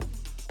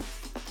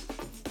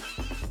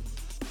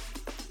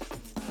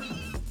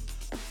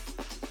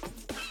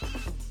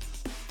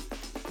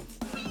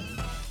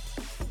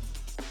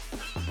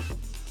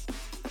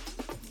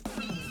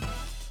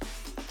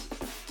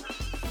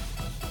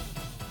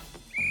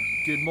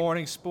Good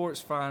morning, sports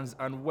fans,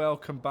 and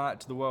welcome back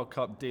to the World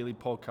Cup Daily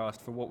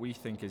Podcast for what we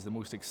think is the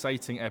most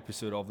exciting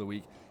episode of the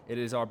week. It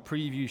is our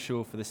preview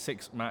show for the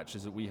 6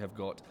 matches that we have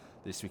got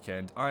this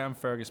weekend. I am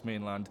Fergus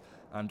Mainland,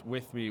 and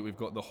with me we've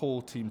got the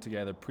whole team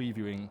together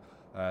previewing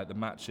the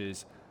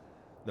matches,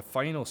 the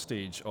final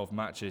stage of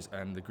matches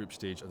and the group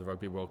stage of the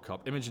Rugby World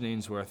Cup. Imogen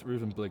Ainsworth,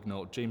 Reuven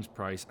Blignall, James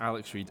Price,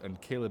 Alex Reid and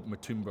Caleb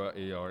Mutumba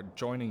are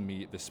joining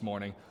me this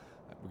morning.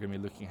 We're going to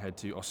be looking ahead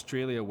to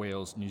Australia,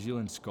 Wales, New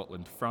Zealand,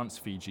 Scotland, France,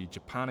 Fiji,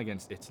 Japan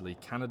against Italy,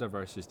 Canada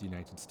versus the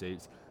United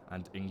States,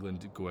 and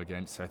England go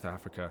against South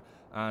Africa.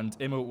 And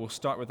Imo, we'll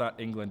start with that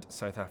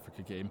England-South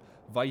Africa game.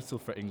 Vital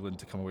for England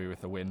to come away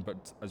with a win,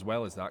 but as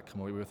well as that,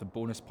 come away with a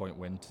bonus point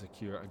win to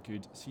secure a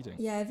good seeding.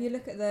 Yeah, if you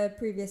look at the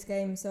previous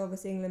game, so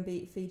obviously England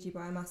beat Fiji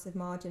by a massive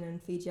margin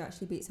and Fiji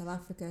actually beat South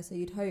Africa, so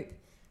you'd hope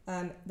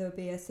there would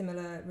be a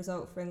similar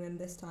result for England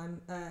this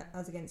time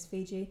as against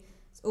Fiji.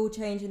 It's all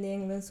change in the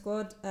England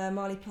squad.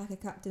 Marley Packer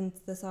captained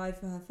the side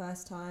for her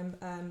first time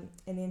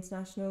in the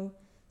international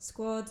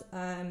squad.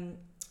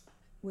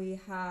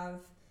 We have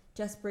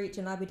Jess Breach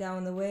and Abby Dow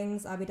on the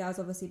wings. Abby Dow's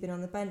obviously been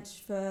on the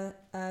bench for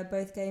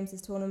both games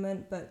this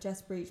tournament, but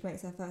Jess Breach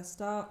makes her first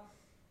start.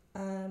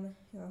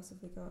 Who else have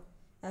we got?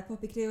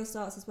 Poppy Cleal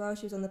starts as well.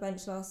 She was on the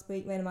bench last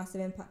week, made a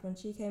massive impact when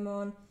she came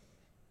on.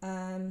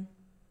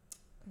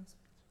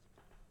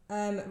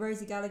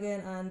 Rosie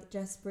Galligan and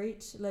Jess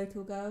Breach,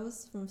 local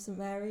girls from St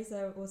Mary's,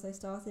 are also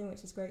starting,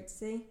 which is great to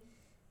see.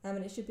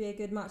 And it should be a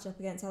good match up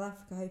against South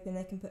Africa, hoping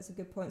they can put some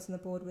good points on the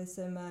board with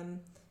some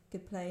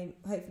good play,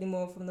 hopefully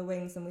more from the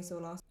wings than we saw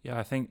last. Yeah,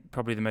 I think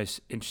probably the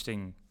most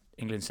interesting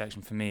England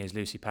section for me is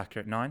Lucy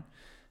Packer at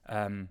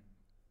 9.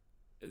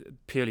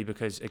 Purely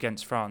because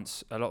against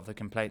France, a lot of the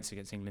complaints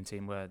against the England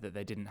team were that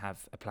they didn't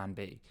have a plan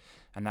B,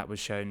 and that was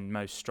shown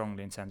most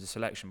strongly in terms of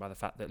selection by the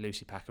fact that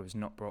Lucy Packer was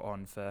not brought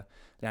on for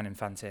Leanne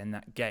Infante in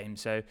that game.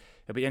 So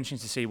it'll be interesting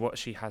to see what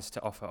she has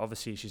to offer.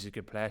 Obviously, she's a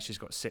good player. She's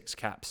got 6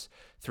 caps,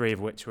 3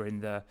 of which were in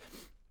the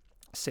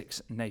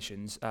Six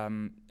Nations.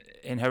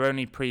 In her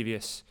only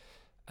previous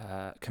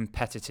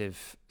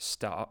competitive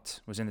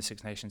start was in the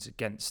Six Nations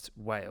against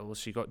Wales.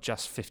 She got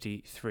just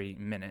 53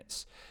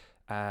 minutes.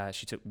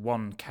 She took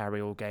 1 carry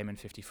all game and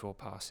 54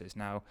 passes.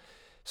 Now,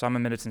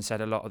 Simon Middleton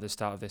said a lot at the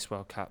start of this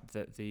World Cup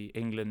that the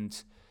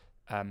England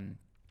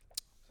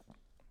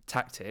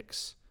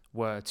tactics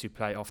were to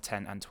play off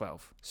 10 and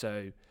 12.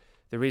 So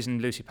the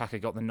reason Lucy Packer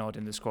got the nod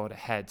in the squad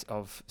ahead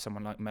of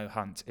someone like Mo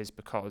Hunt is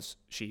because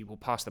she will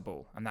pass the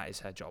ball, and that is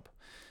her job.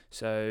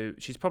 So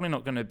she's probably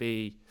not going to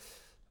be,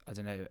 I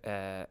don't know,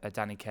 a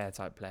Danny Kerr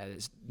type player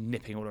that's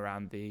nipping all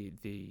around the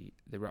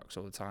rucks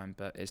all the time,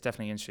 but it's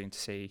definitely interesting to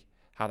see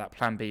how that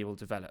plan B will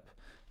develop.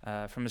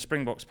 From a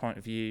Springboks point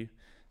of view,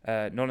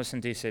 Nola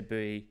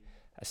Sandise-Bui,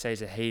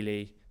 Aseza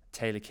Healy,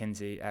 Taylor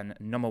Kinsey and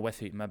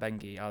Nomawethu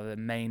Mabengi are the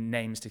main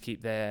names to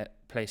keep their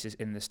places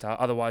in the start.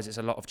 Otherwise, it's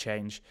a lot of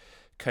change.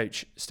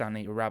 Coach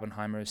Stanley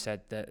Raubenheimer has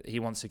said that he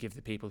wants to give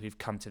the people who've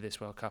come to this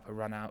World Cup a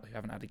run out, who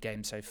haven't had a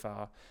game so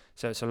far.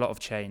 So it's a lot of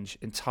change.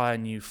 Entire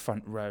new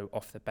front row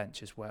off the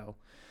bench as well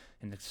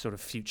in the sort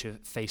of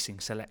future-facing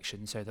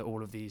selection, so that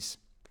all of these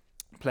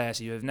players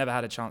who have never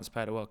had a chance to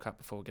play at a World Cup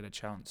before get a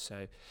chance.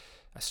 So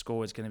a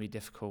score is going to be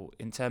difficult.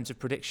 In terms of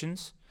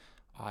predictions,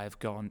 I've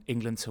gone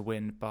England to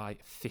win by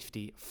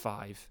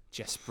 55.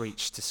 Jess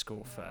Breach to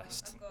score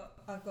first.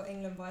 I've got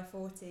England by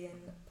 40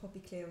 and Poppy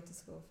Cleal to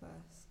score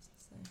first.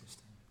 So.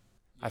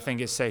 I think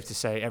it's safe to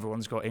say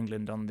everyone's got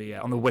England on the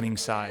winning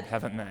side,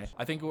 haven't they?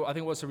 I think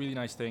what's a really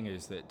nice thing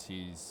is that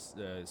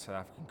the South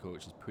African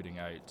coach is putting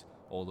out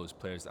all those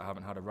players that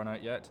haven't had a run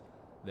out yet.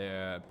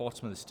 They're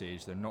bottom of the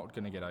stage. They're not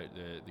going to get out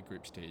the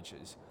group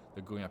stages.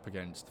 They're going up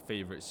against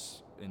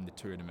favourites in the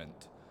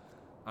tournament,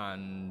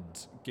 and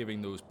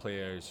giving those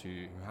players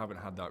who haven't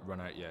had that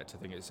run out yet,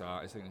 I think it's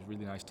a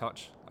really nice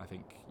touch. I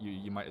think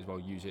you might as well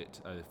use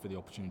it for the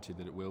opportunity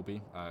that it will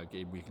be. A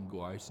game where you can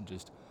go out and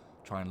just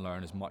try and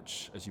learn as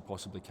much as you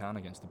possibly can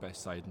against the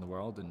best side in the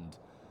world and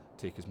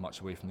take as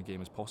much away from the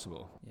game as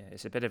possible. Yeah,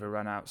 it's a bit of a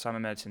run out.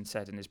 Simon Middleton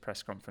said in his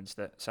press conference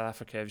that South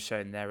Africa have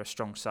shown they're a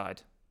strong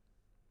side.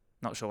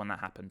 Not sure when that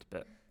happened,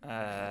 but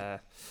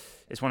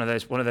it's one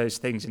of those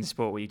things in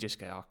sport where you just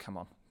go, oh, come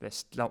on,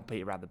 let's not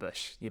beat around the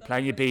bush. You're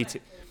playing your B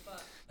team,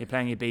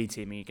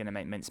 and you're going to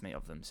make mincemeat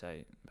of them. So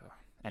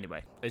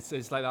anyway, it's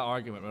like that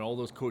argument when all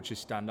those coaches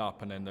stand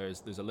up, and then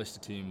there's a list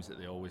of teams that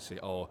they always say,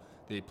 oh,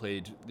 they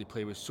play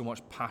with so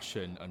much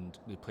passion and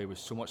they play with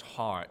so much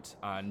heart,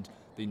 and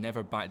they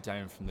never back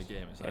down from the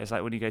game. It's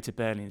like when you go to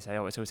Burnley and say,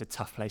 oh, it's always a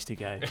tough place to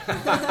go.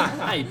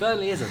 Hey,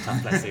 Burnley is a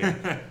tough place to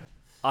go.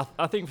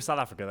 I think for South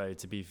Africa, though,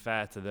 to be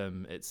fair to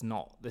them, it's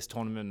not this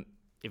tournament,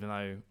 even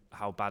though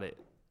how bad it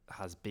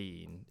has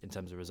been in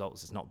terms of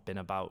results, it's not been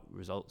about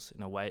results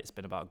in a way. It's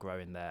been about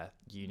growing their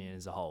union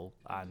as a whole.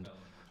 And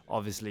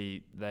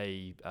obviously,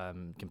 they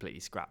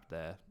completely scrapped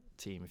their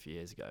team a few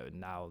years ago,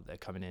 and now they're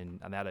coming in,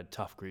 and they had a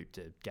tough group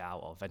to get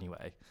out of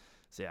anyway.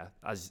 So yeah,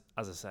 as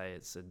I say,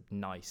 it's a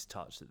nice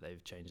touch that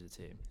they've changed the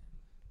team.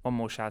 one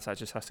more shout out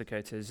just has to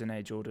go to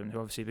Zane Jordan, who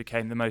obviously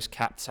became the most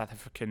capped South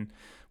African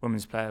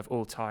women's player of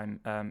all time,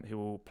 who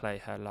will play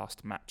her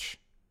last match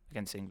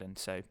against England.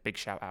 So big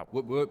shout out.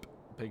 Whoop whoop,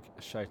 big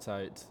shout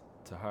out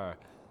to her.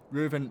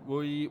 Reuven,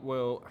 we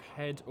will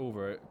head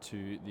over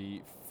to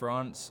the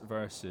France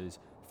versus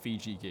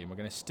Fiji game. We're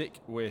going to stick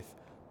with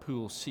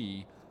Pool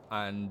C,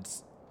 and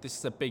this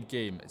is a big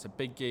game. It's a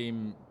big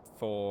game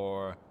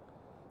for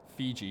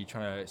Fiji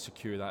trying to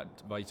secure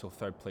that vital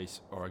third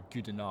place, or a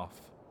good enough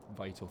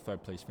vital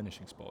third place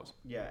finishing spot.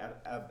 Yeah,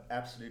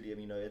 absolutely. I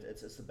mean,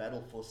 it's a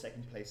battle for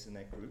second place in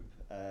that group.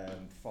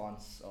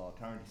 France are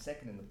currently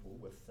second in the pool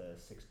with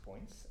 6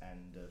 points,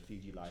 and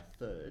Fiji lie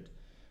third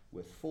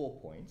with 4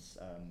 points.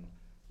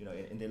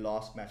 In their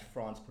last match,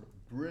 France put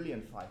a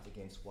brilliant fight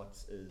against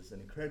what is an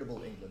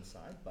incredible England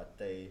side, but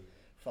they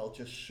fell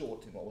just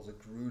short in what was a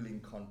grueling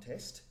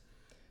contest.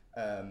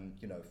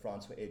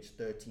 France were edged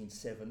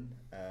 13-7,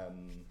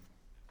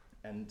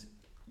 and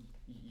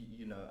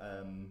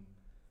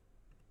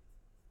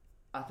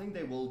I think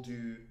they will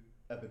do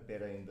a bit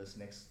better in this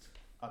next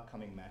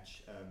upcoming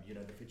match.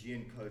 The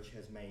Fijian coach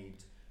has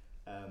made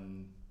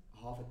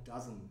half a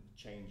dozen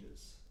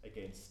changes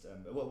against.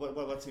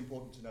 What's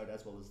important to note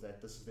as well is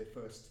that this is their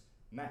first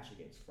match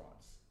against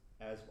France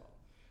as well.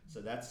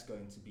 So that's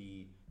going to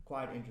be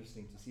quite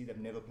interesting to see. They've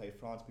never played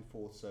France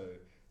before, so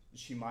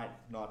she might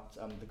not.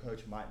 The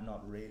coach might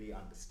not really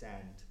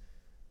understand,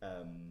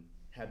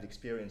 have the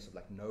experience of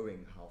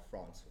knowing how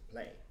France will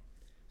play.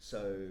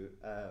 So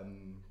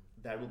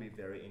that will be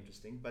very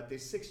interesting. But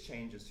there's 6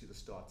 changes to the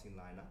starting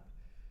lineup.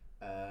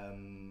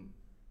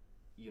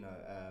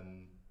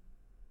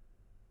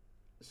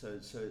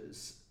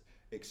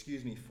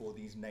 Excuse me for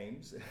these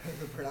names.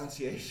 The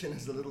pronunciation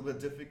is a little bit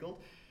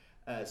difficult.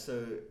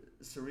 So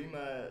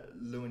Sarima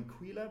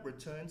Luanquila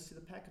returns to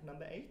the pack at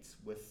number 8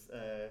 with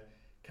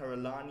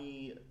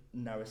Karolani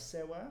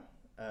Narasewa,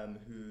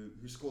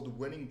 who scored the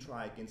winning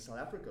try against South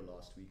Africa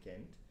last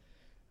weekend.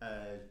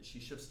 She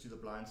shifts to the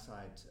blind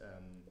side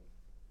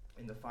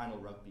in the final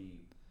rugby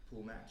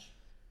pool match.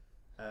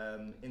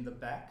 In the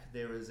back,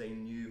 there is a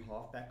new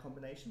halfback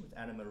combination with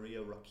Anna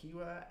Maria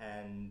Rakiwa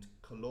and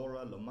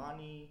Kalora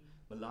Lomani.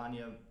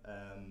 Melania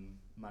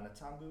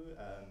Manatambu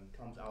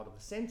comes out of the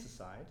centre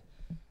side,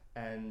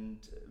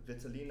 and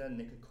Vitalina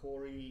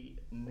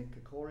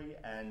Nikakori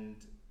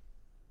and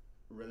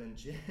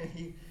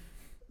Relinjeni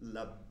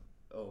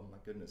oh my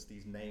goodness,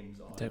 these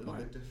names are a little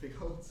bit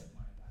difficult.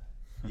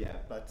 Yeah,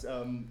 but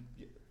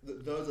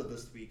those are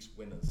this week's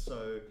winners.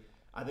 So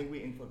I think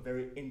we're in for a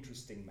very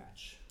interesting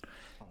match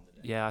on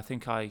the day. Yeah, I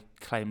think I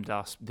claimed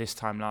this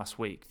time last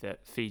week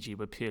that Fiji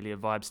were purely a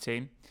vibes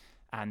team,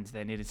 and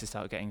they needed to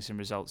start getting some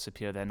results to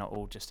appear they're not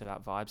all just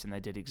about vibes, and they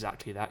did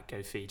exactly that.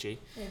 Go Fiji.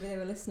 Maybe they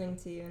were listening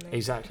to you and they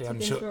exactly. took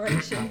I'm sure.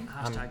 inspiration.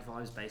 Hashtag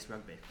vibes-based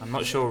rugby. I'm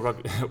not sure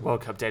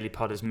World Cup Daily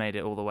Pod has made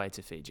it all the way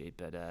to Fiji,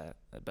 but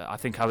I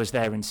think I was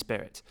there in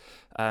spirit.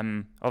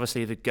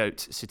 Obviously, the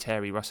GOAT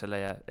Siteri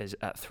Rosalea is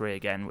at 3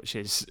 again, which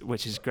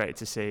is great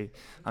to see.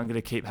 I'm going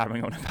to keep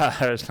hammering on about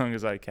her as long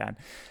as I can.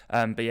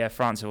 But yeah,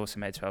 France have also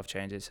made 12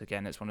 changes.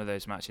 Again, it's one of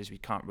those matches we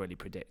can't really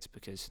predict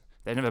because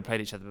they've never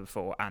played each other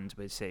before, and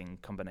we're seeing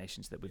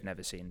combinations that we've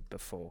never seen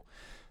before.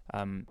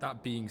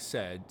 That being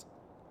said,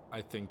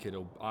 I think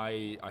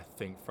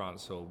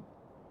France will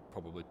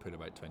probably put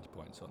about 20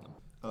 points on them.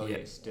 Oh Yeah.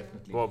 yes,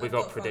 definitely. Well, we I've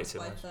got France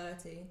predicted. by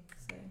 30.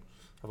 So.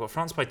 I've got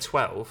France by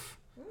 12,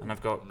 and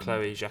I've got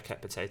Chloe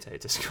Jacquet Potato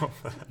to score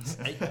first.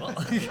 Hey, what?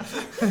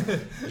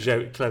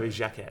 Chloe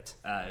Jacquet.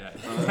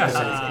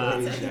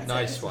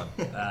 Nice one.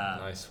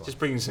 Nice one. Just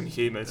bringing some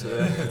humour to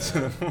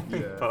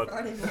the pod.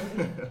 Friday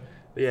morning.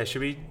 But yeah,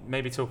 should we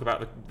maybe talk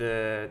about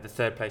the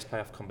third place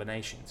playoff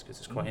combinations, because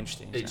it's quite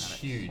interesting. isn't It's it?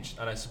 huge,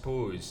 and I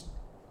suppose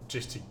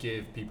just to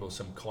give people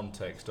some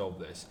context of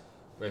this,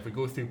 if we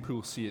go through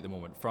Pool C at the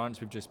moment, France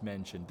we've just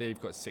mentioned,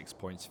 they've got 6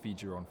 points,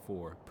 Fiji are on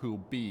 4. Pool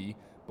B,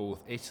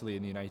 both Italy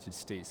and the United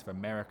States of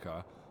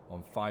America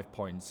on 5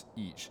 points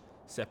each,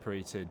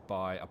 separated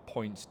by a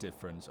points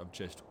difference of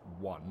just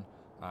 1.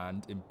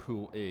 And in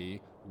Pool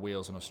A,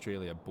 Wales and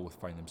Australia both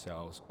find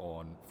themselves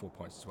on 4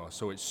 points as well.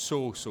 So it's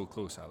so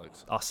close,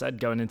 Alex. I said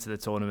going into the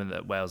tournament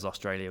that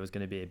Wales-Australia was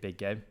going to be a big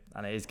game,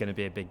 and it is going to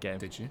be a big game.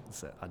 Did you?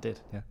 So I did,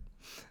 yeah.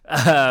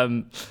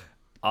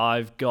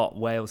 I've got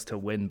Wales to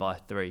win by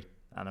 3,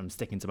 and I'm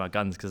sticking to my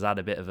guns because I had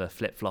a bit of a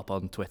flip-flop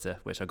on Twitter,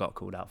 which I got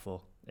called out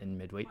for in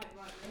midweek.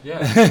 Yeah.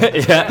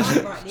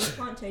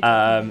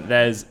 Yeah.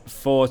 There's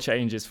 4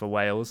 changes for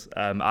Wales.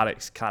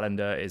 Alex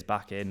Callender is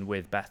back in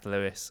with Beth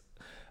Lewis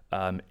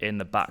in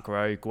the back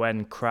row.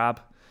 Gwen Crabb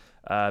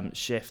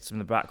shifts from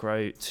the back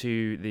row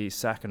to the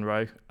second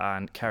row,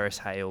 and Keris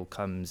Hale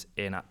comes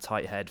in at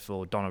tight head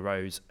for Donna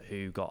Rose,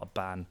 who got a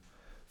ban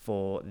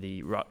for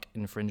the ruck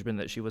infringement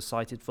that she was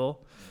cited for.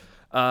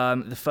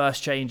 The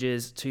first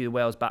changes to the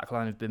Wales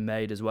backline have been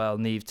made as well.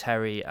 Niamh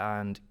Terry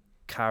and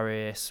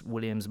Carius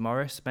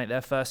Williams-Morris make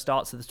their first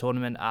starts of the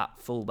tournament at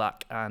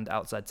fullback and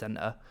outside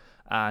centre,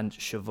 and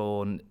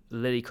Siobhan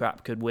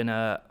Lillicrap could win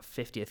her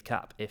 50th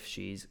cap if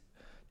she's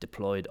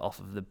deployed off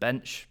of the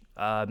bench.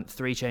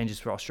 3 changes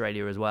for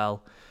Australia as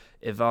well.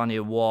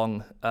 Ivania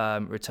Wong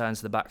returns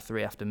to the back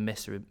three after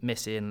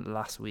missing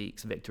last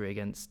week's victory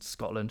against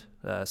Scotland.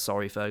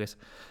 Sorry, Fergus.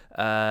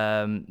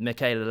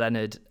 Michaela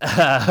Leonard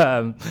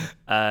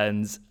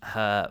and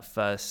her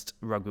first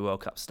Rugby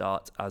World Cup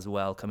start as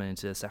well, coming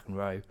into the second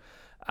row.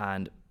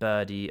 And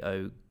Birdie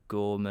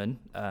O'Gorman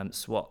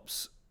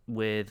swaps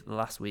with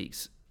last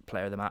week's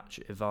player of the match,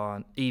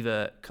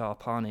 Eva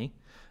Karpani,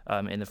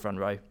 in the front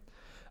row.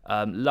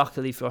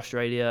 Luckily for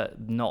Australia,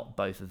 not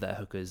both of their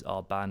hookers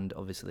are banned,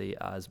 obviously,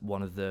 as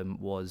one of them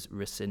was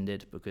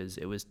rescinded because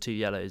it was 2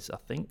 yellows, I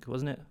think,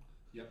 wasn't it?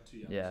 Yep, 2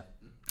 yellows.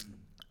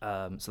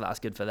 Yeah. So that's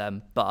good for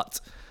them. But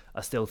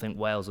I still think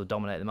Wales will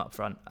dominate them up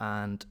front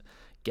and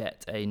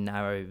get a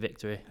narrow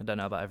victory. I don't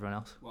know about everyone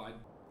else. Well,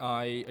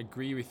 I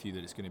agree with you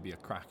that it's going to be a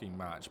cracking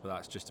match, but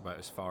that's just about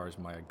as far as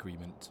my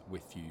agreement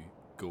with you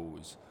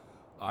goes.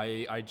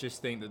 I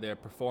just think that their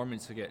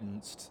performance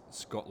against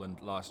Scotland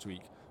last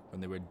week,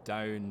 when they were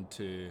down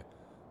to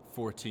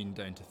 14,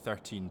 down to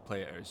 13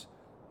 players,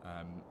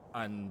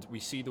 and we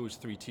see those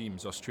 3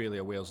 teams,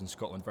 Australia, Wales and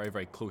Scotland, very,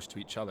 very close to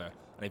each other.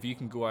 And if you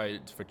can go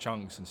out for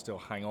chunks and still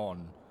hang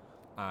on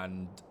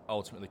and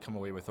ultimately come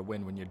away with a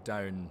win when you're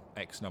down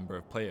X number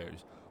of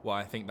players, well,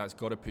 I think that's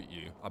got to put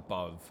you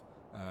above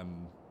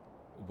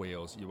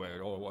Wales. You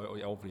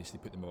obviously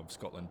put them above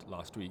Scotland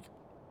last week.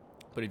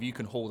 But if you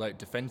can hold out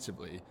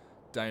defensively,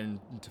 down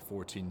to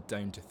 14,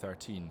 down to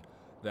 13,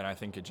 then I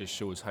think it just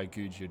shows how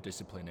good your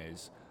discipline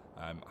is,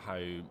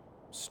 how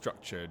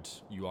structured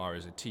you are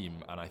as a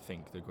team, and I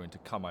think they're going to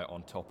come out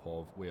on top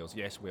of Wales.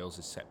 Yes, Wales'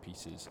 set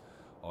pieces,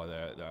 or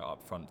they're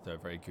up front, they're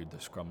very good. Their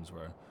scrums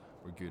were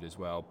good as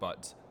well,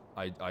 but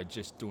I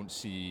just don't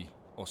see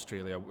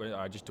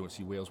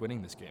Wales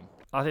winning this game.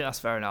 I think that's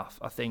fair enough.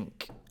 I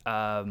think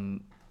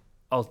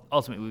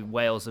ultimately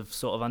Wales have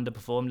sort of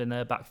underperformed in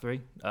their back three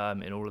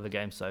in all of the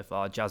games so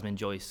far. Jasmine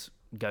Joyce,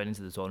 going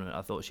into the tournament,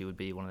 I thought she would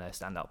be one of their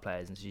standout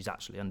players, and she's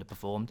actually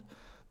underperformed.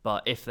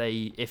 But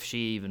if she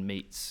even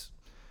meets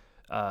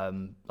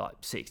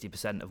like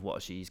 60% of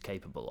what she's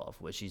capable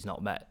of, which she's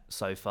not met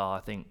so far,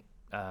 I think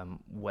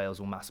Wales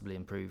will massively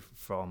improve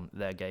from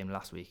their game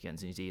last week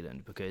against New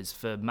Zealand, because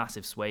for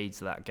massive swathes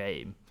of that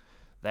game,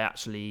 they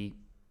actually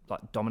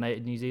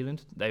dominated New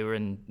Zealand. They were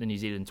in the New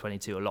Zealand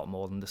 22 a lot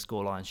more than the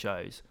scoreline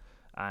shows.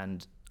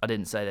 And I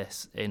didn't say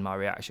this in my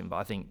reaction, but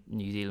I think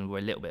New Zealand were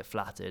a little bit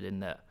flattered in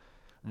that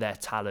their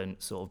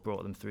talent sort of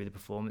brought them through the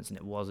performance, and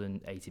it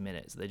wasn't 80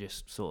 minutes. They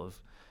just sort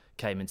of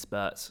came in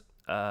spurts.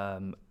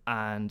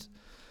 And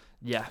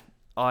yeah,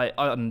 I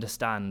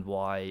understand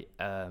why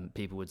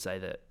people would say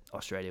that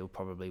Australia will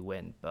probably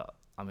win, but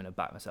I'm going to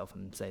back myself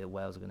and say that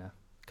Wales are going to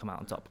come out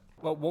on top.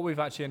 Well, what we've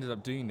actually ended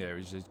up doing there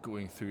is just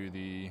going through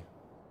the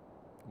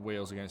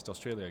Wales against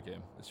Australia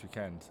game this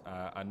weekend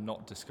and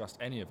not discussed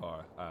any of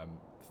our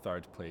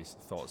third place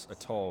thoughts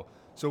at all.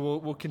 So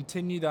we'll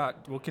continue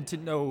that. We'll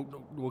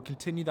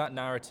continue that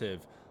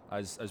narrative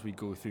as we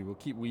go through. We'll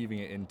keep weaving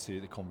it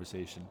into the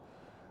conversation,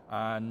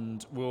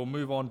 and we'll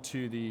move on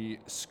to the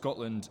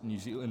Scotland-New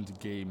Zealand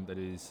game that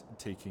is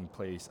taking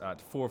place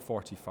at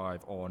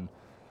 4:45 on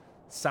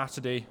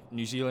Saturday.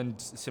 New Zealand,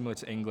 similar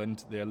to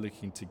England, they're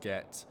looking to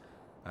get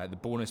the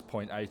bonus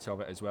point out of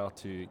it as well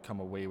to come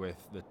away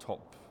with the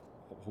top,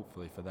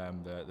 hopefully for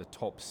them, the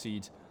top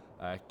seed.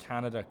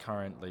 Canada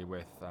currently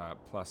with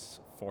plus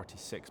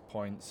 46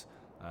 points,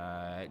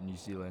 New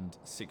Zealand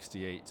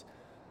 68.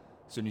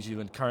 So New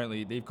Zealand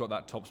currently, they've got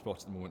that top spot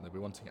at the moment. They'll be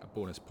wanting a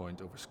bonus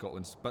point over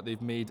Scotland, but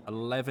they've made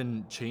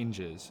 11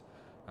 changes.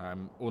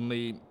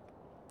 Only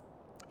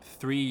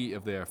 3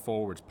 of their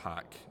forwards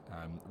pack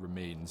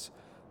remains.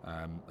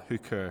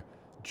 Hooker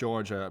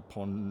Georgia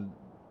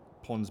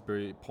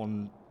Ponsonby,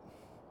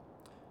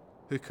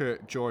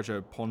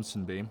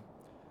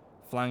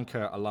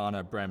 flanker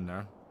Alana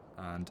Bremner,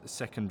 and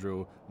second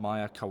row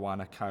Maya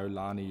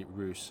Kawana-Kaulani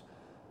Roos.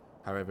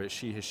 However,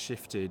 she has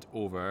shifted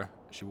over.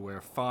 She will wear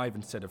 5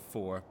 instead of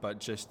 4, but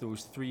just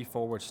those 3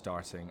 forwards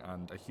starting,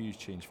 and a huge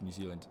change for New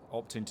Zealand,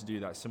 opting to do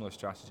that similar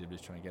strategy of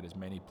just trying to get as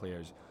many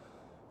players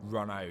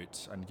run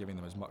out and giving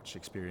them as much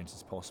experience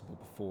as possible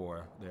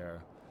before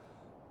their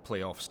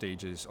playoff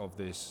stages of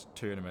this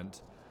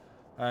tournament.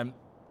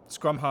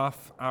 Scrum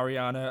half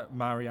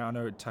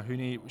Mariano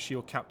Tahuni,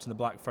 she'll captain the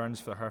Black Ferns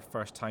for her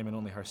first time and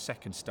only her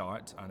second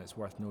start, and it's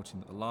worth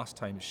noting that the last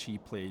time she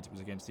played was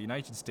against the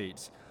United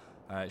States.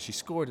 She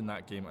scored in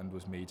that game and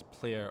was made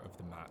player of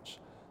the match.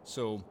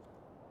 So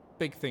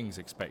big things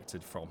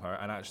expected from her,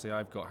 and actually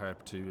I've got her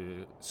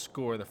to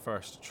score the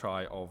first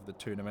try of the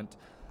tournament.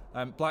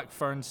 Black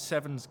Ferns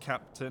Sevens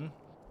captain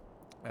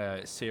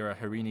Sarah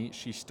Harini,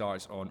 she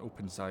starts on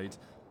open side.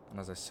 And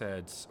as I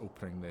said,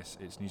 opening this,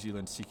 it's New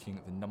Zealand seeking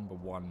the number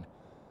 1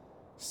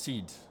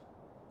 seed.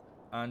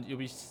 And you'll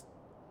be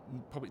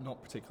probably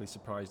not particularly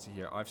surprised to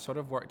hear, I've sort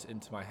of worked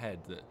into my head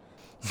that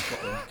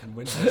Scotland can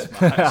win this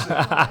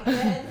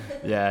match.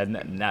 Yeah,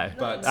 no.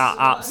 But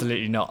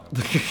absolutely not.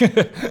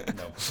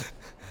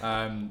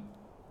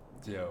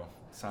 No.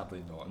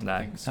 Sadly not. No.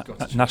 I think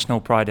Scottish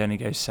National pride only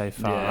goes so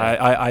far.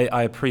 Yeah.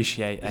 I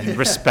appreciate and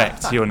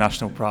respect your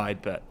national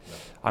pride, but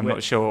I'm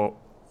not sure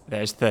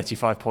There's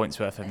 35 points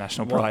worth of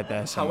national pride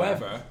there somewhere.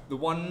 However, the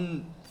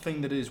one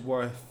thing that is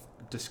worth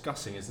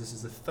discussing is this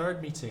is the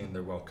third meeting in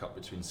the World Cup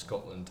between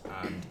Scotland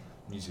and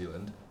New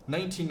Zealand.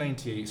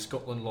 1998,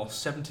 Scotland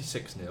lost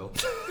 76-0.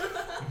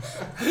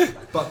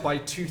 But by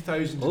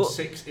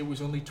 2006, it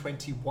was only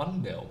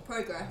 21-0.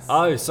 Progress.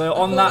 Oh, so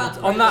on Progress.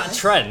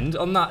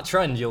 that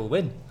trend, you'll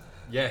win.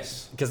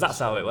 Yes. Because that's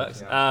how it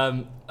works.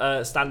 Yeah.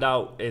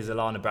 Standout is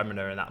Alana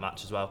Bremner in that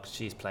match as well, because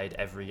she's played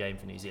every game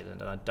for New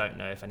Zealand, and I don't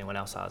know if anyone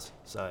else has.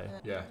 So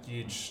Yeah,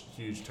 huge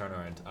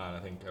turnaround. And I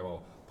think,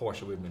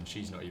 Portia Woodman,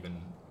 she's not even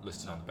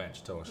listed on the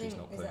bench at all. She's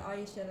not Is playing.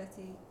 it Aisha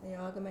Leti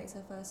Niaga makes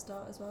her first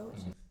start as well?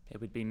 Which It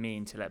would be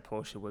mean to let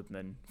Portia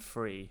Woodman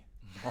free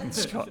on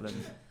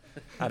Scotland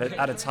at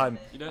a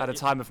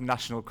time of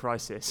national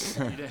crisis.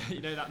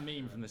 you know that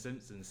meme from The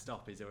Simpsons,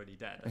 "Stop, he's already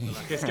dead." I feel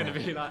like it's going to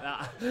be like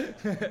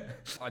that.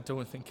 I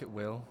don't think it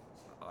will.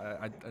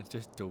 I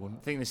just don't.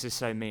 I think this is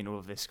so mean, all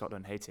of this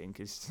Scotland hating,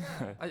 because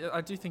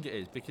I do think it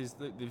is, because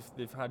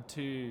they've had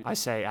two. I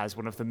say as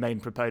one of the main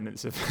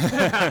proponents of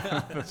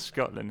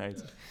Scotland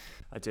hating.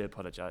 I do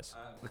apologise.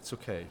 It's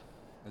okay.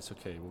 It's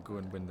okay. We'll go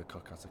and win the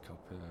Calcutta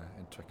Cup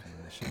in Twickenham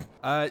this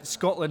year.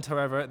 Scotland,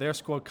 however, their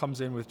squad comes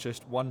in with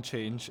just one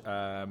change.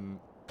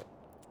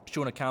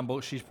 Shona Campbell,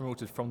 she's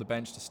promoted from the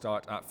bench to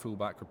start at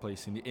fullback,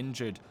 replacing the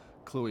injured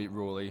Chloe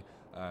Rowley,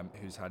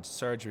 who's had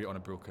surgery on a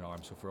broken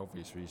arm. So for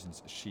obvious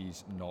reasons,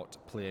 she's not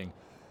playing.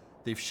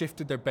 They've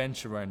shifted their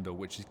bench around, though,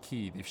 which is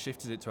key. They've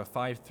shifted it to a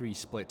 5-3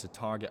 split to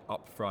target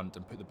up front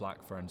and put the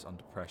Black Ferns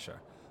under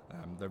pressure.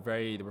 They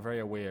were very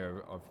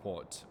aware of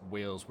what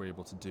Wales were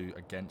able to do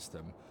against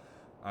them.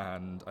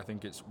 And I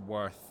think it's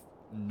worth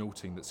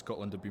noting that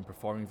Scotland have been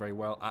performing very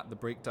well at the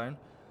breakdown.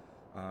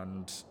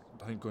 And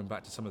I think going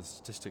back to some of the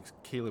statistics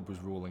Caleb was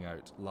rolling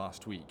out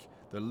last week,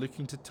 they're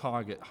looking to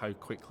target how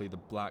quickly the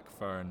Black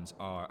Ferns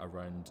are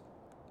around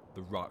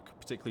the ruck,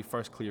 particularly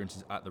first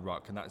clearances at the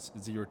ruck, and that's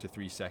 0 to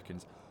 3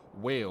 seconds.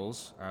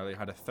 Wales, they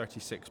had a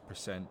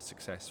 36%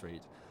 success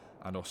rate,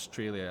 and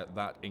Australia,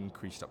 that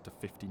increased up to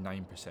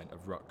 59%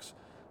 of rucks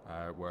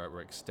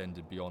were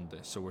extended beyond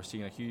this. So we're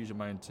seeing a huge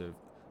amount of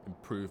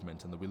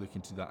improvement, and they'll be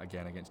looking to do that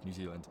again against New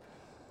Zealand.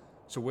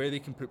 So where they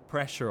can put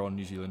pressure on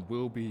New Zealand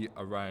will be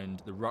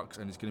around the rucks,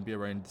 and it's going to be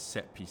around the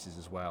set pieces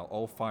as well.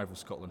 All 5 of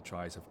Scotland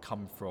tries have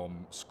come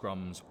from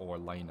scrums or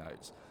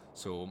line-outs.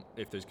 So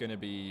if there's going to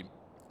be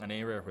an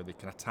area where they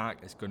can attack,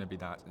 it's going to be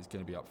that. It's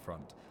going to be up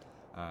front.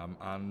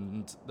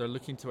 And they're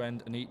looking to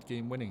end an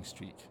 8-game winning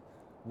streak.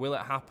 Will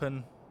it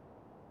happen?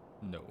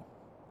 No,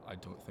 I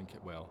don't think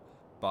it will.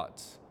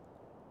 But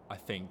I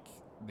think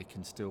they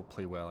can still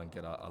play well and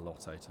get a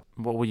lot out of it.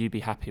 What will you be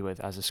happy with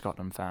as a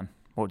Scotland fan?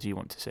 What do you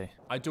want to see?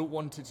 I don't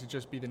want it to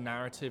just be the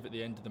narrative at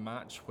the end of the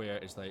match where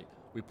it's like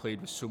we played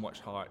with so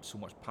much heart, so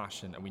much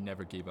passion, and we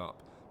never gave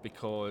up,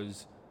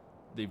 because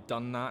they've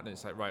done that and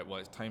it's like, right, well,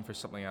 it's time for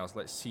something else.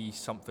 Let's see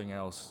something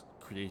else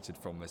created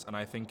from this. And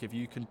I think if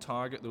you can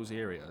target those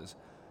areas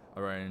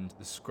around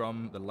the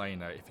scrum, the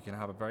line out, if you can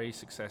have a very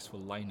successful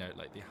line out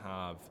like they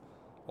have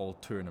all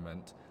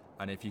tournament,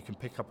 and if you can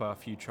pick up a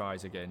few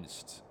tries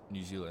against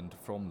New Zealand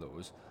from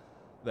those,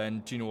 then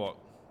do you know what?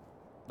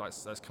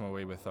 Let's come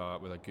away with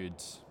a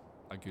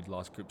good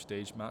last group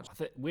stage match.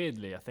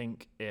 Weirdly, I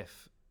think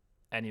if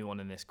anyone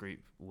in this group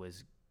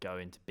was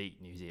going to beat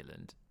New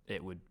Zealand,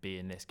 it would be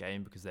in this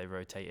game, because they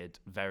rotated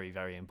very,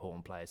 very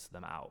important players to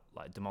them out.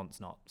 Like Demont's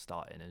not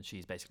starting, and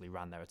she's basically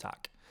ran their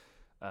attack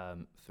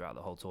throughout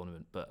the whole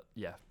tournament. But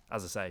yeah,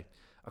 as I say,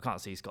 I can't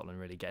see Scotland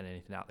really getting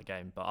anything out of the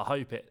game. But I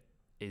hope it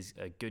is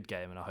a good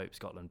game, and I hope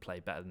Scotland play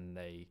better than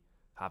they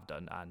have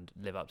done and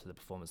live up to the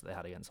performance that they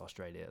had against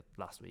Australia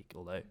last week,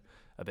 although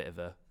a bit of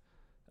a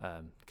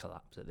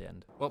collapse at the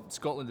end. Well,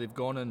 Scotland, they've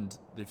gone and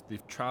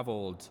they've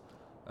travelled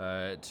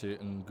to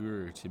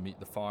Nguru to meet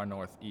the far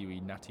north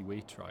Iwi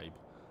Ngatiwe tribe.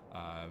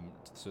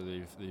 So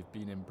they've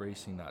been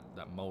embracing that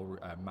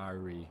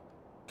Maori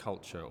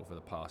culture over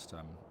the past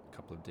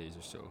couple of days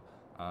or so,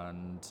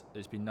 and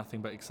there's been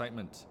nothing but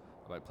excitement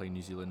about playing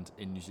New Zealand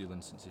in New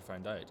Zealand since they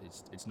found out.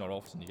 It's not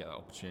often you get that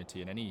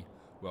opportunity in any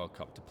World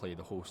Cup to play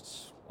the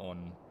hosts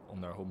on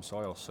their home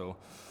soil. So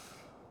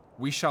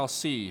we shall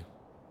see.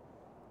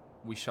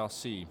 We shall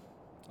see.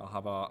 I'll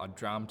have a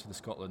dram to the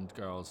Scotland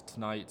girls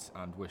tonight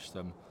and wish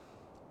them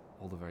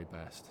all the very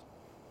best,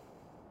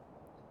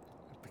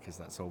 because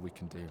that's all we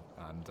can do.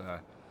 And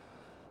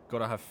got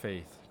to have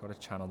faith. Got to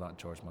channel that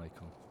George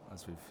Michael,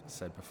 as we've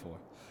said before.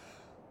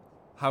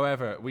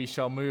 However, we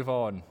shall move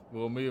on.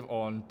 We'll move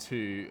on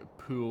to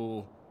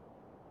Pool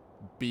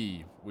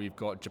B. We've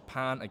got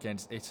Japan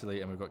against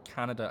Italy, and we've got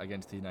Canada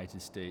against the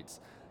United States.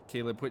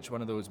 Caleb, which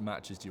one of those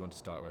matches do you want to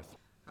start with?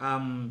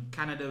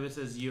 Canada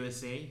versus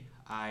USA.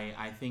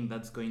 I think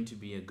that's going to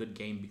be a good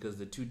game, because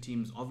the two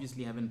teams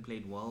obviously haven't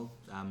played well.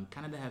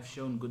 Canada have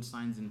shown good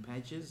signs in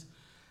patches.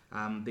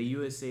 The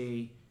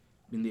USA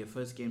in their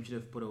first game should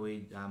have put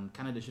away,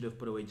 Canada should have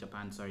put away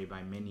Japan,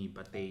 by many,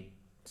 but they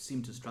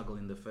seem to struggle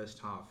in the first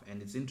half. And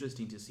it's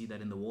interesting to see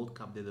that in the World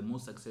Cup, they're the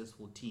most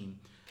successful team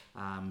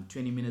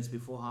 20 minutes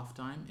before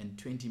halftime and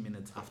 20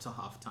 minutes after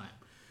halftime,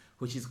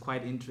 which is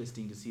quite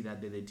interesting to see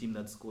that they're the team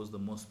that scores the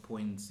most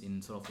points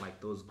in sort of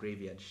like those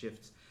graveyard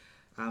shifts.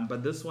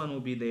 But this one will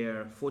be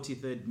their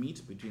 43rd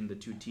meet between the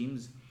two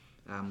teams.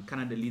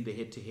 Canada lead the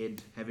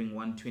head-to-head, having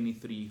won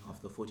 23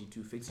 of the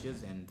 42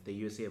 fixtures, and the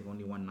USA have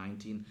only won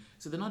 19.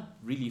 So they're not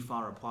really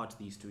far apart,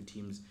 these two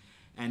teams.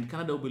 And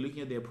Canada will be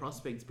looking at their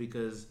prospects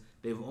because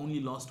they've only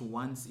lost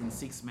once in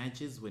 6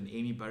 matches when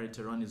Amy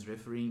Barrett-Taron is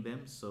refereeing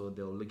them. So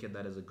they'll look at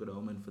that as a good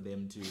omen for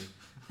them to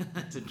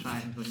to try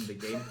and win the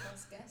game.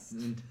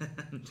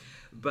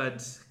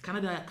 But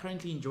Canada are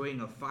currently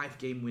enjoying a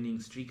 5-game winning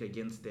streak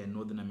against their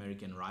Northern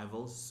American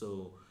rivals.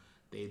 So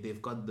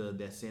they've got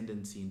the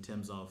ascendancy in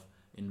terms of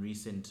in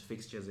recent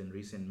fixtures and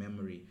recent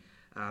memory.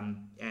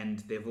 And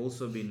they've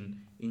also been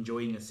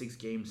enjoying a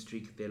 6-game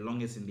streak, their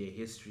longest in their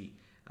history.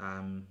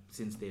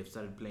 Since they've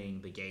started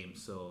playing the game,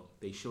 so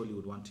they surely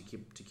would want to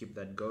keep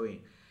that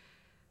going.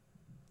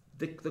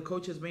 The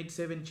coach has made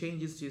 7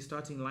 changes to his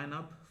starting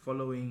lineup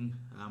following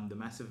the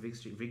massive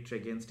victory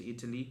against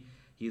Italy.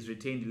 He's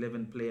retained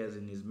 11 players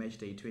in his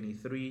matchday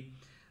 23.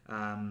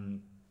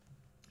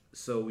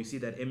 So we see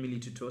that Emily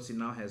Tutosi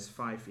now has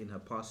 5 in her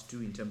past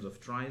 2 in terms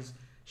of tries.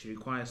 She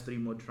requires 3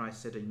 more tries to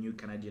set a new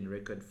Canadian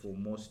record for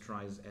most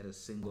tries at a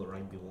single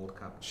Rugby World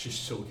Cup. She's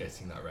still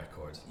getting that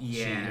record.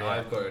 Yeah.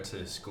 I've got her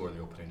to score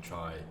the opening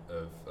try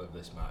of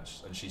this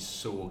match, and she's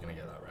so going to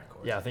get that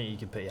record. Yeah, I think you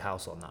can put your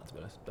house on that, to be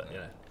honest. But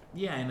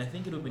Yeah, and I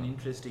think it'll be an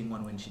interesting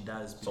one when she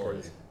does.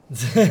 Sorry.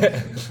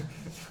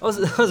 I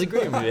was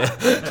agreeing with you.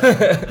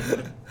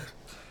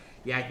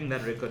 Yeah, I think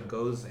that record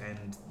goes,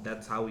 and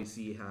that's how we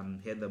see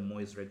Heather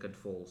Moyes' record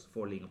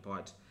falling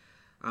apart.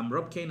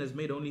 Rob Kane has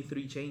made only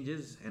 3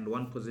 changes and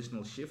 1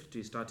 positional shift to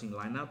his starting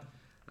lineup,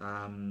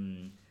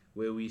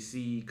 where we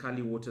see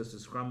Carly Waters to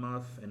scrum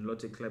half and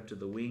Lotte Klepp to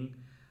the wing,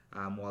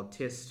 while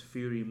Tess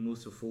Fury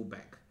moves to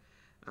fullback.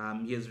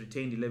 He has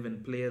retained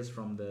 11 players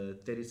from the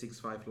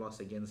 36-5 loss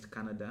against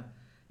Canada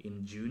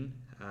in June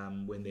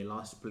when they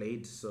last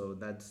played, so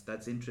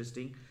that's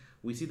interesting.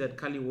 We see that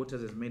Carly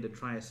Waters has made a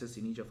try assist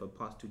in each of her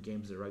past 2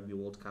 games at the Rugby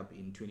World Cup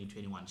in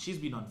 2021. She's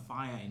been on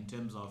fire in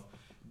terms of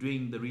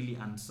doing the really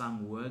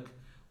unsung work.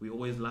 We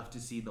always love to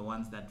see the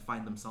ones that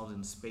find themselves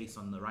in space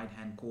on the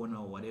right-hand corner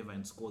or whatever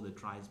and score the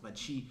tries. But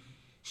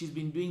she's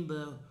been doing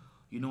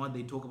you know what,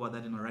 they talk about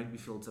that in a rugby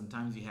field.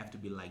 Sometimes you have to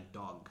be like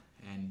dog.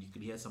 And you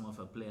could hear some of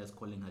her players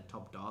calling her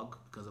top dog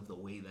because of the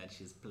way that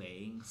she's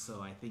playing.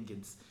 So I think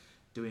it's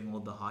doing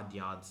all the hard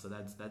yards. So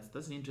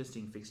that's an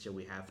interesting fixture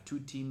we have. 2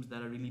 teams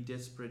that are really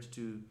desperate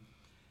to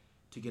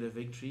get a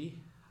victory.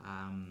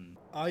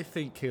 I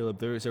think, Caleb,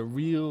 there is a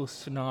real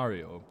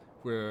scenario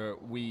where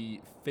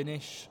we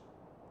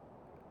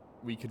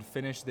could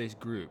finish this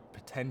group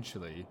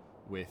potentially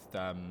with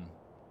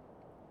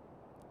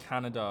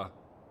Canada,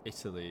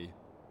 Italy,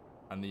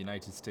 and the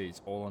United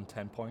States all on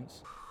 10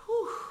 points.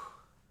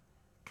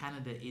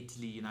 Canada,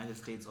 Italy, United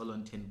States all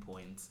on 10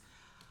 points.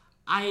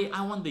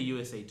 I want the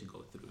USA to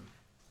go through.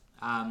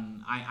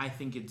 I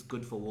think it's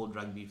good for World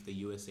Rugby if the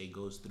USA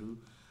goes through,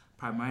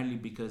 primarily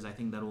because I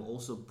think that will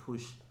also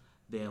push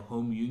their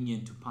home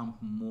union to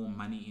pump more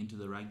money into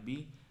the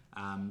rugby.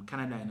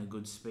 Canada in a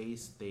good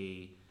space.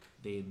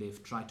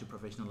 They've tried to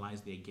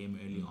professionalize their game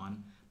early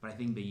on, but I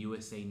think the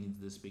USA needs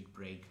this big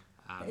break.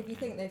 If you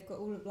think they've got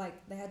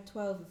they had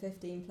 12 or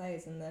 15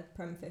 players in the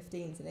Prem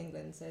 15s in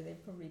England, so they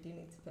probably do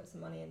need to put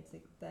some money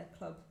into their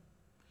club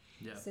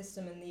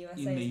system in the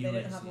USA. They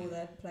don't have all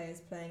their players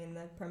playing in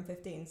the Prem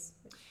 15s.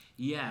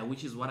 Yeah,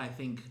 which is what I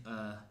think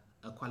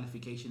a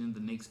qualification in the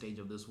next stage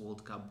of this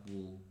World Cup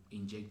will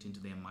inject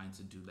into their minds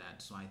to do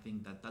that. So I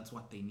think that's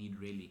what they need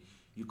really.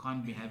 You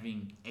can't be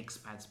having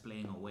expats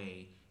playing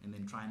away and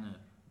then trying to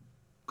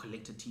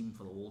collect a team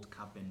for the World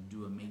Cup and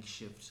do a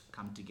makeshift,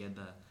 come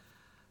together,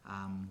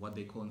 what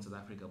they call in South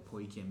Africa,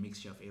 poiki, a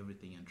mixture of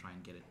everything and try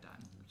and get it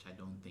done, which I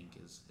don't think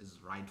is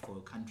right for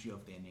a country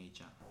of their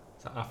nature.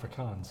 Is that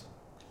Afrikaans?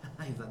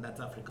 That's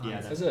Afrikaans.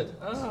 Yeah, Is it?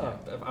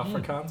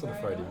 Afrikaans on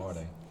a Friday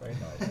morning. Very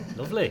nice.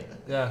 Lovely.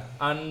 Yeah,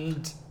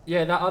 and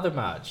that other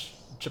match,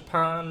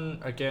 Japan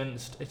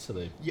against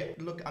Italy. Yeah,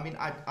 look, I mean,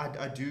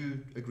 I do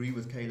agree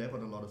with Caleb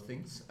on a lot of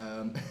things,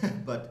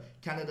 but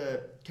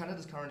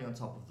Canada's currently on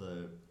top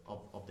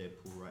of their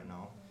pool right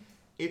now.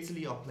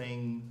 Italy are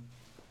playing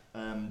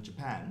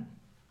Japan,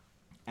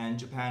 and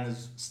Japan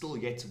is still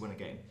yet to win a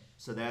game,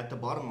 so they're at the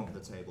bottom of the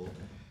table.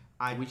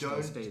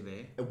 They'll stay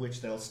there.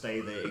 Which they'll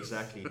stay there,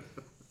 exactly.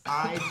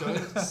 I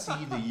don't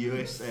see the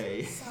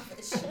USA.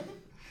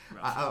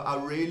 I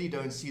really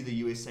don't see the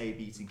USA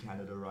beating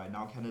Canada right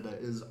now. Canada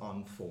is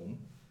on form.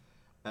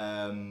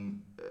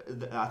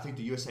 I think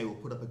the USA will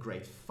put up a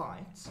great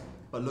fight.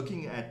 But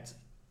looking at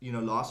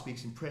last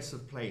week's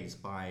impressive plays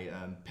by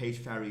Paige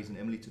Farries and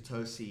Emily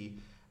Tutosi,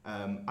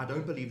 I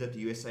don't believe that the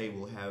USA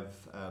will have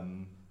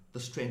the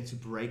strength to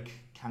break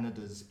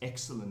Canada's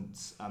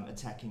excellent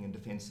attacking and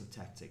defensive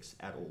tactics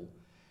at all.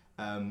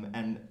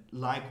 And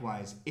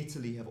likewise,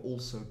 Italy have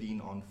also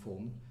been on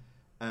form.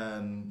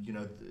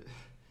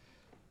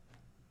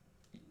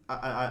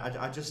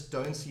 I just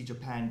don't see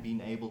Japan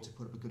being able to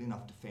put up a good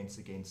enough defense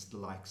against the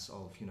likes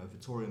of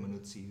Vittorio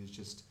Manuzzi, who's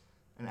just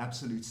an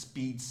absolute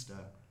speedster.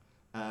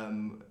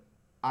 I'm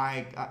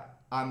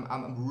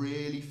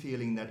really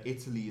feeling that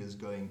Italy is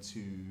going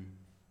to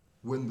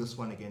win this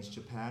one against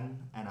Japan,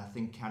 and I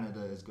think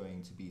Canada is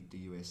going to beat the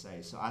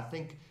USA. So I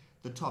think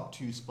the top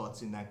 2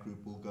 spots in that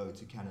group will go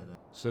to Canada.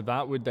 So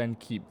that would then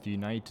keep the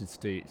United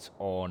States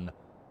on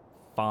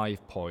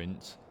 5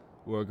 points.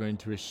 We're going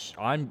to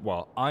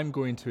I'm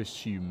going to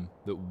assume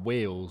that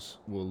Wales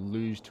will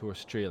lose to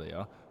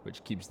Australia,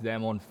 which keeps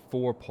them on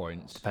 4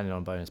 points. Depending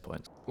on bonus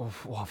points. Well,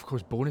 of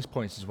course, bonus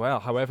points as well.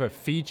 However,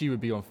 Fiji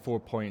would be on 4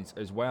 points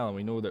as well, and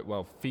we know that,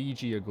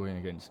 Fiji are going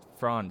against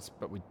France,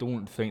 but we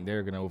don't think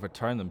they're going to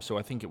overturn them. So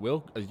I think it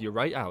will, you're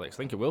right, Alex, I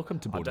think it will come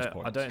to bonus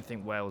points. I don't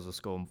think Wales will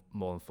score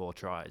more than 4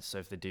 tries, so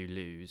if they do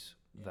lose,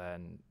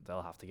 then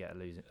they'll have to get a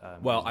losing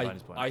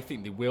bonus point. I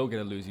think they will get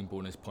a losing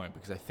bonus point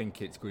because I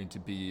think it's going to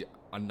be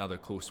another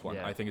close one.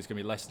 Yeah. I think it's going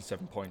to be less than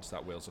 7 points,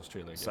 that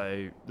Wales-Australia game.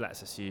 So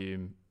let's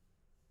assume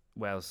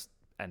Wales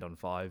end on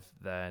 5,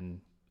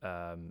 then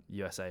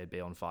USA would be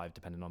on 5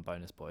 depending on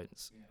bonus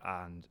points.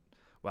 Yeah. And,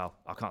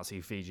 I can't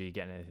see Fiji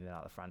getting anything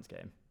out of the France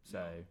game.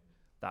 So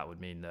that would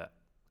mean that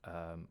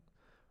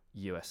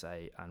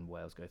USA and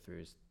Wales go through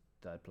as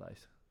 3rd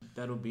place.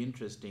 That would be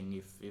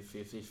interesting if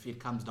it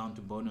comes down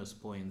to bonus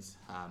points.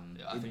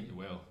 I think it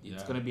will.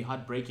 It's going to be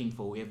heartbreaking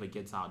for whoever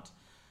gets out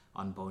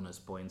on bonus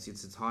points.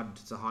 It's hard.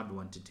 It's a hard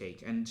one to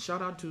take. And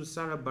shout out to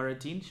Sarah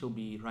Baratin. She'll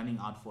be running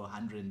out for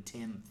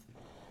 110th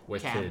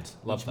Wicked. cap,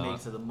 Love which that.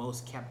 makes her the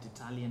most capped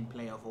Italian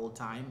player of all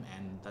time,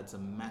 and that's a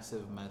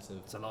massive.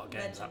 It's a lot of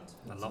games. Legend.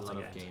 A It's lot a lot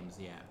of of games. games.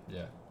 Yeah.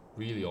 Yeah,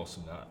 really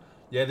awesome that.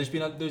 Yeah, there's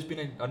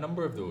been a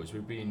number of those.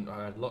 We've been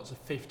lots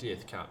of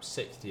 50th caps,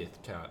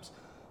 60th caps.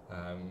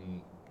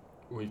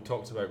 We've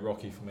talked about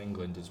Rocky from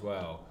England as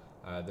well.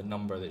 The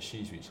number that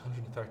she's reached,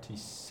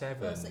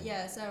 137. Well,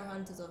 Sarah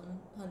Hunter's on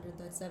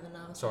 137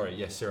 now. Sorry,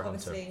 yes, Sarah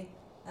Hunter. Obviously,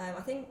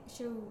 I think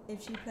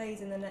if she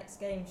plays in the next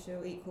game,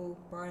 she'll equal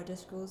Brian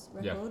Driscoll's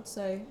record. Yeah.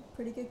 So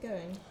pretty good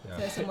going Yeah.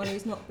 for someone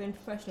who's not been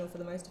professional for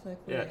the most of her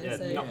career.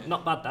 So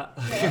Not bad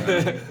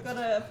that.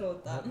 gotta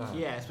applaud that.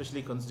 Yeah,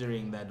 especially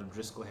considering that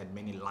O'Driscoll had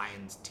many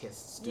Lions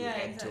tests to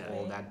add to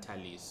all that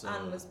tally. So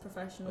and was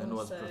professional. and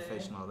was so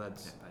professional.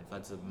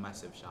 That's a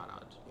massive shout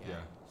out.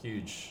 Yeah,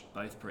 huge.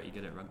 Both pretty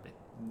good at rugby.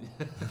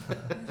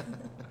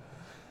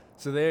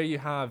 So there you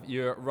have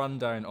your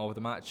rundown of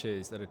the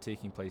matches that are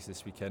taking place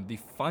this weekend. The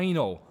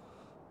final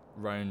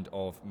round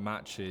of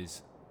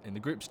matches in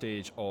the group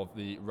stage of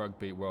the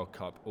Rugby World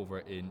Cup over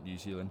in New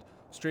Zealand.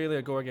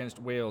 Australia go against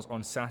Wales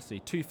on Saturday,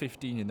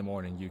 2:15 in the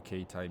morning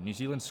UK time. New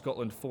Zealand,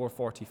 Scotland,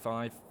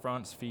 4:45.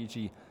 France,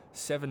 Fiji,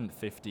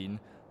 7:15.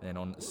 Then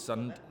on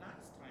Sunday,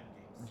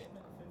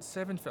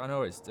 7. I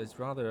know it's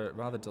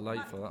rather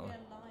delightful that one.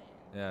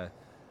 Yeah.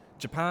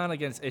 Japan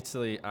against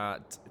Italy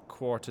at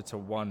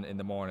 1:45 in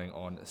the morning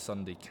on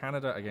Sunday.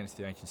 Canada against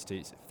the United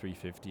States at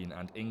 3:15,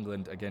 and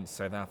England against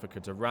South Africa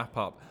to wrap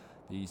up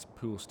these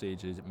pool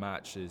stages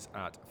matches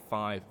at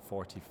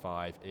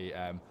 5:45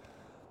 a.m.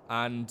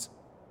 And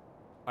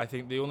I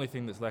think the only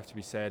thing that's left to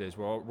be said is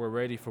we're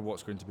ready for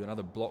what's going to be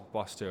another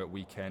blockbuster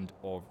weekend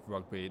of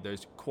rugby.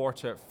 There's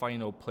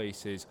quarter-final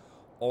places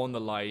on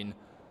the line.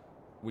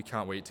 We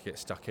can't wait to get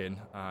stuck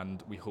in,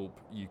 and we hope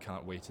you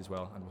can't wait as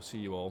well. And we'll see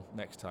you all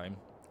next time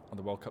on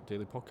the World Cup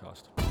Daily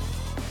Podcast.